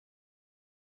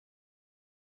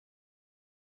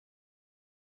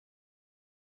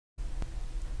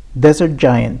Desert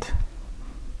Giant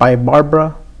by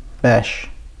Barbara Bash.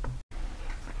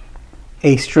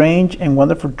 A strange and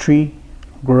wonderful tree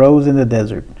grows in the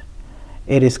desert.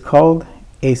 It is called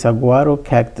a Saguaro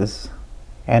Cactus,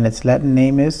 and its Latin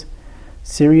name is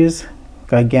Saguaro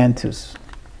Gigantus.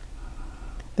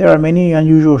 There are many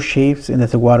unusual shapes in the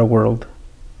saguaro world.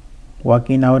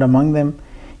 Walking out among them,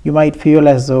 you might feel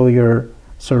as though you're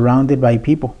surrounded by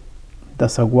people, the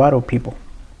saguaro people.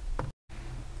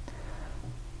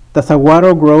 The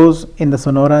saguaro grows in the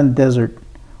Sonoran Desert,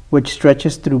 which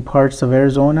stretches through parts of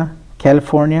Arizona,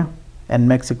 California, and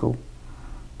Mexico.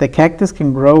 The cactus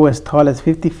can grow as tall as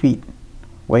 50 feet,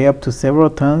 weigh up to several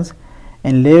tons,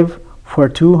 and live for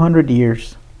 200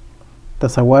 years. The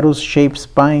saguaro's shaped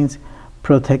spines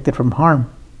protect it from harm.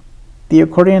 The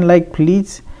accordion-like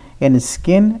pleats in its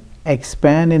skin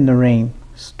expand in the rain,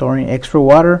 storing extra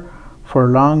water for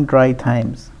long dry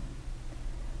times.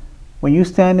 When you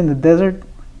stand in the desert,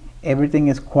 everything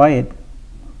is quiet,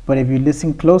 but if you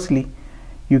listen closely,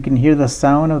 you can hear the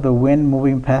sound of the wind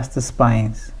moving past the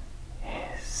spines.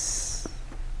 Yes.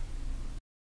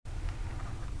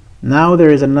 Now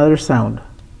there is another sound.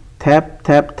 Tap,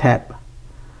 tap, tap.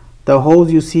 The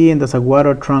holes you see in the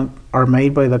saguaro trunk are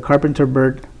made by the carpenter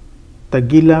bird, the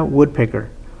Gila woodpecker.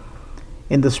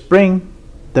 In the spring,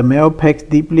 the male pecks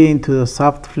deeply into the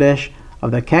soft flesh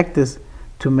of the cactus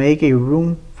to make a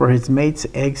room for his mate's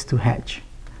eggs to hatch.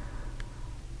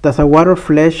 The saguaro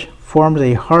flesh forms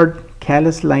a hard,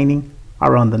 callous lining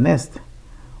around the nest.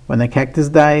 When the cactus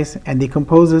dies and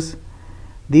decomposes,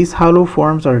 these hollow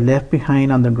forms are left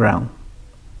behind on the ground.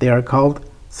 They are called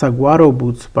saguaro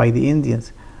boots by the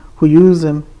Indians, who use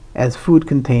them as food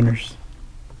containers.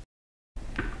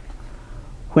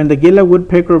 When the Gila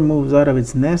woodpecker moves out of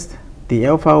its nest, the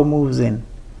elf owl moves in.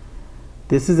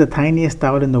 This is the tiniest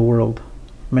owl in the world,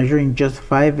 measuring just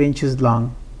 5 inches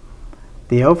long.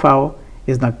 The elf owl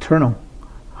is nocturnal,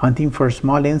 hunting for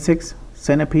small insects,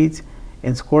 centipedes,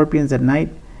 and scorpions at night,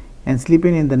 and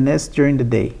sleeping in the nest during the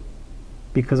day.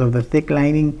 Because of the thick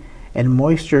lining and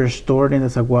moisture stored in the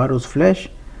saguaro's flesh,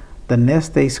 the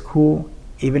nest stays cool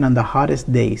even on the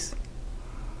hottest days.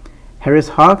 Harris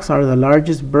hawks are the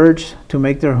largest birds to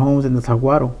make their homes in the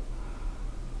saguaro.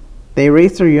 They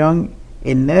raise their young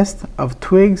in nests of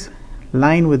twigs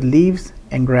lined with leaves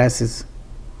and grasses.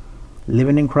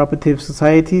 Living in cooperative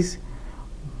societies,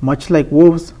 much like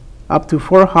wolves, up to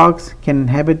 4 hawks can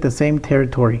inhabit the same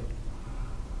territory.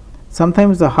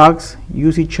 Sometimes the hawks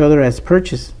use each other as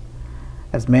perches.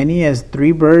 As many as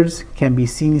 3 birds can be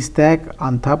seen stacked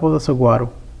on top of the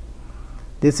saguaro.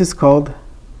 This is called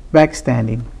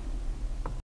backstanding.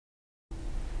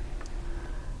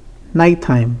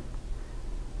 Nighttime.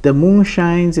 The moon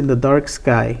shines in the dark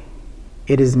sky.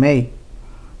 It is May,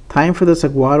 time for the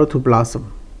saguaro to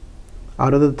blossom.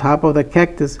 Out of the top of the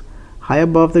cactus, high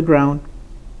above the ground,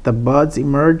 the buds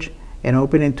emerge and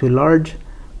open into large,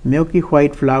 milky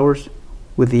white flowers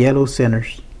with yellow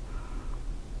centers.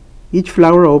 Each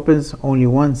flower opens only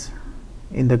once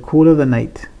in the cool of the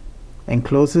night and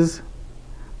closes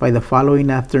by the following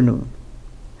afternoon.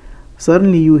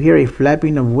 Suddenly you hear a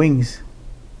flapping of wings.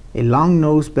 A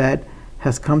long-nosed bat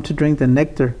has come to drink the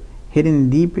nectar hidden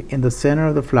deep in the center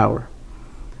of the flower.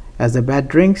 As the bat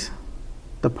drinks,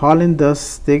 the pollen dust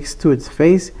sticks to its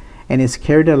face and is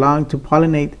carried along to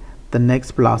pollinate the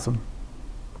next blossom.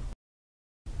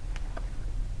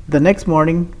 The next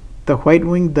morning, the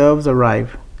white-winged doves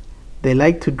arrive. They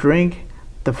like to drink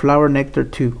the flower nectar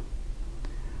too.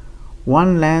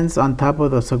 One lands on top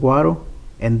of the saguaro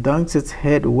and dunks its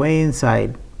head way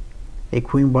inside. A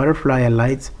queen butterfly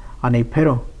alights on a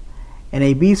petal, and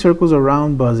a bee circles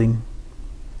around buzzing.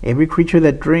 Every creature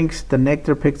that drinks the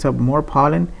nectar picks up more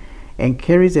pollen and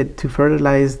carries it to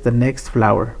fertilize the next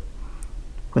flower.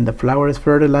 When the flower is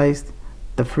fertilized,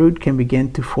 the fruit can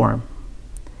begin to form.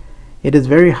 It is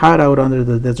very hot out under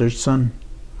the desert sun.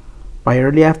 By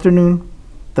early afternoon,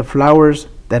 the flowers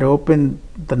that opened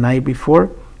the night before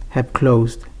have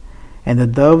closed, and the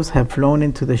doves have flown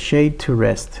into the shade to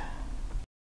rest.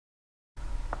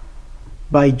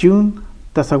 By June,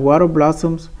 the saguaro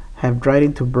blossoms have dried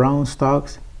into brown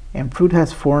stalks, and fruit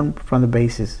has formed from the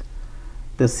bases.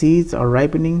 The seeds are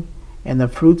ripening, and the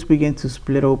fruits begin to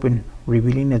split open,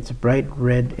 revealing its bright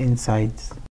red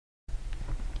insides.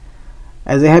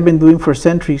 As they have been doing for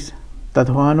centuries, the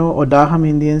Tohono O'odham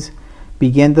Indians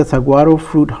began the saguaro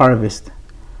fruit harvest.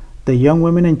 The young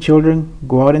women and children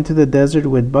go out into the desert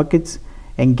with buckets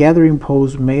and gathering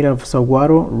poles made of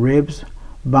saguaro ribs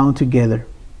bound together.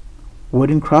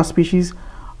 Wooden cross species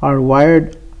are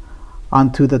wired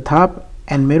onto the top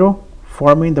and middle,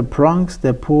 forming the prongs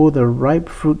that pull the ripe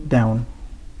fruit down.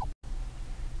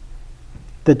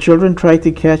 The children try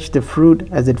to catch the fruit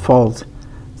as it falls.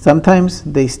 Sometimes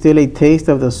they steal a taste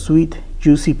of the sweet,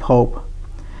 juicy pulp.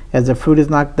 As the fruit is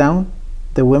knocked down,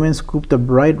 the women scoop the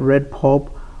bright red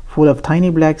pulp full of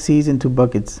tiny black seeds into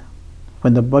buckets.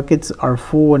 When the buckets are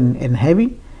full and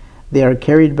heavy, they are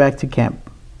carried back to camp.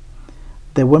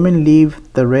 The women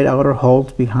leave the red outer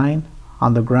hulls behind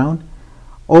on the ground,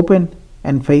 open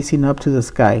and facing up to the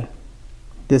sky.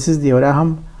 This is the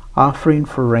Oraham offering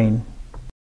for rain.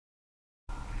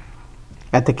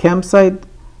 At the campsite,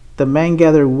 the men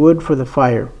gather wood for the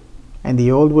fire, and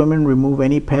the old women remove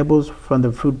any pebbles from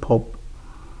the fruit pulp.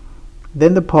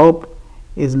 Then the pulp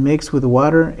is mixed with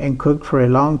water and cooked for a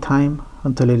long time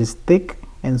until it is thick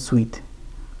and sweet.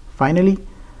 Finally,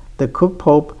 the cooked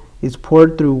pulp is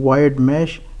poured through wired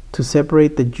mesh to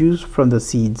separate the juice from the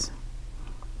seeds.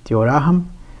 The Oraham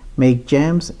make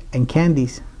jams and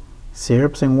candies,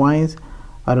 syrups and wines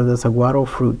out of the saguaro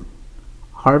fruit.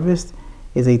 Harvest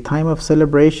is a time of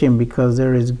celebration because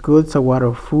there is good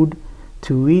saguaro food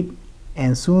to eat,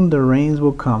 and soon the rains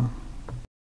will come.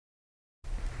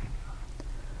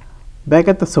 Back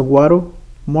at the saguaro,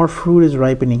 more fruit is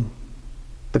ripening.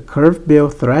 The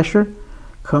curved-billed thrasher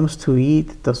comes to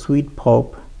eat the sweet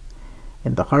pulp,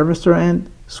 and the harvester ant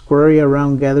scurry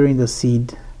around gathering the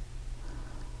seed.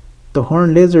 The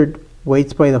horned lizard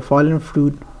waits by the fallen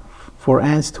fruit for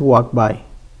ants to walk by.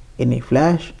 In a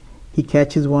flash, he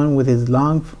catches one with his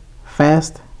long,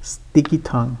 fast, sticky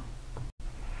tongue.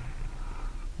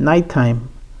 Nighttime.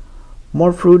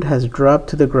 More fruit has dropped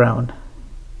to the ground,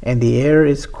 and the air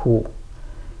is cool.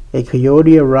 A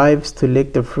coyote arrives to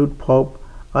lick the fruit pulp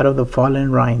out of the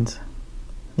fallen rinds.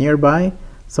 Nearby,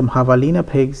 some javelina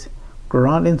pigs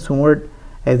grunt and snort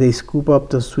as they scoop up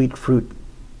the sweet fruit.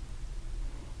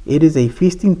 It is a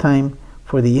feasting time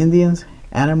for the Indians,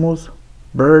 animals,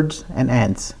 birds, and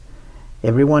ants.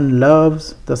 Everyone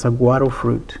loves the saguaro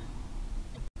fruit.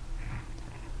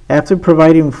 After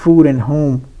providing food and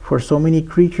home for so many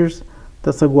creatures,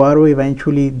 the saguaro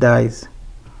eventually dies.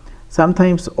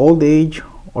 Sometimes old age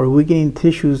or weakening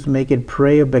tissues make it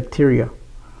prey of bacteria.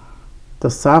 The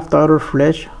soft outer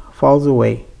flesh falls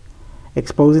away,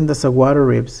 exposing the saguaro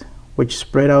ribs, which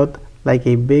spread out like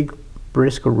a big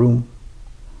brisk room.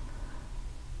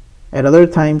 At other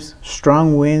times,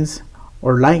 strong winds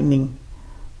or lightning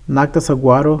knock the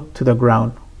saguaro to the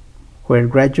ground, where it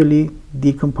gradually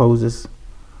decomposes.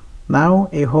 Now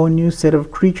a whole new set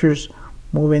of creatures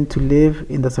move in to live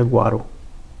in the saguaro.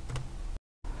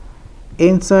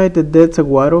 Inside the dead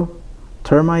saguaro,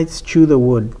 termites chew the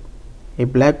wood. A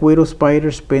black widow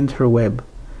spider spins her web.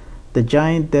 The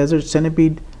giant desert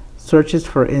centipede searches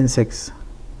for insects.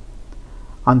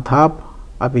 On top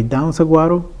of a down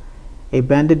saguaro, a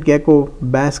banded gecko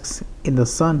basks in the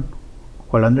sun,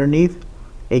 while underneath,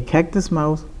 a cactus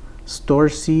mouse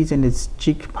stores seeds in its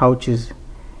cheek pouches,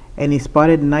 and a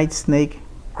spotted night snake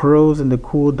curls in the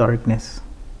cool darkness.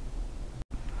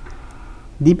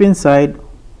 Deep inside,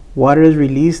 water is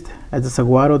released as the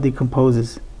saguaro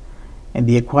decomposes, and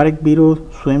the aquatic beetle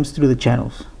swims through the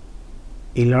channels.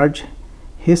 A large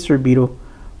hister beetle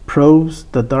probes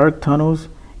the dark tunnels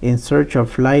in search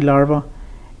of fly larvae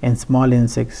and small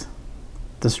insects.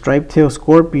 The striped-tailed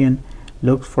scorpion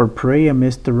looks for prey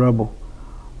amidst the rubble,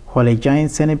 while a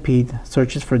giant centipede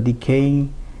searches for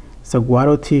decaying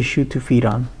saguaro tissue to feed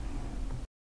on.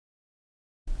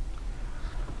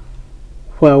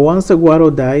 While one saguaro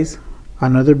dies,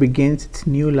 another begins its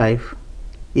new life.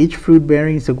 Each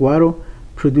fruit-bearing saguaro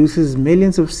produces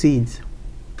millions of seeds,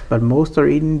 but most are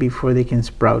eaten before they can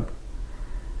sprout.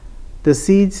 The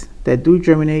seeds that do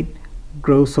germinate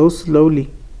grow so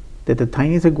slowly that the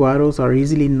tiny saguaros are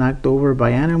easily knocked over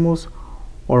by animals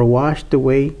or washed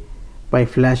away by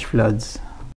flash floods.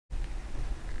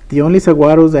 The only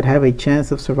saguaros that have a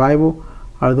chance of survival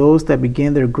are those that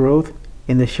begin their growth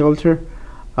in the shelter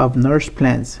of nurse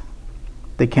plants.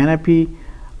 The canopy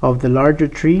of the larger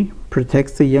tree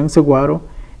protects the young saguaro,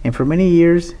 and for many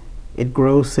years it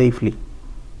grows safely.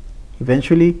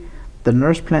 Eventually, the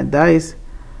nurse plant dies,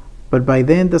 but by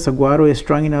then the saguaro is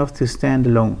strong enough to stand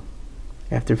alone.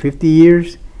 After 50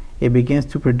 years, it begins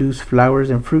to produce flowers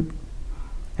and fruit.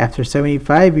 After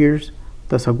 75 years,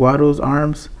 the saguaro's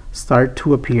arms start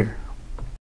to appear.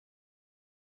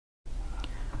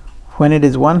 When it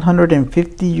is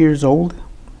 150 years old,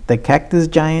 the cactus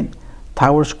giant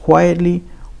towers quietly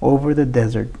over the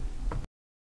desert.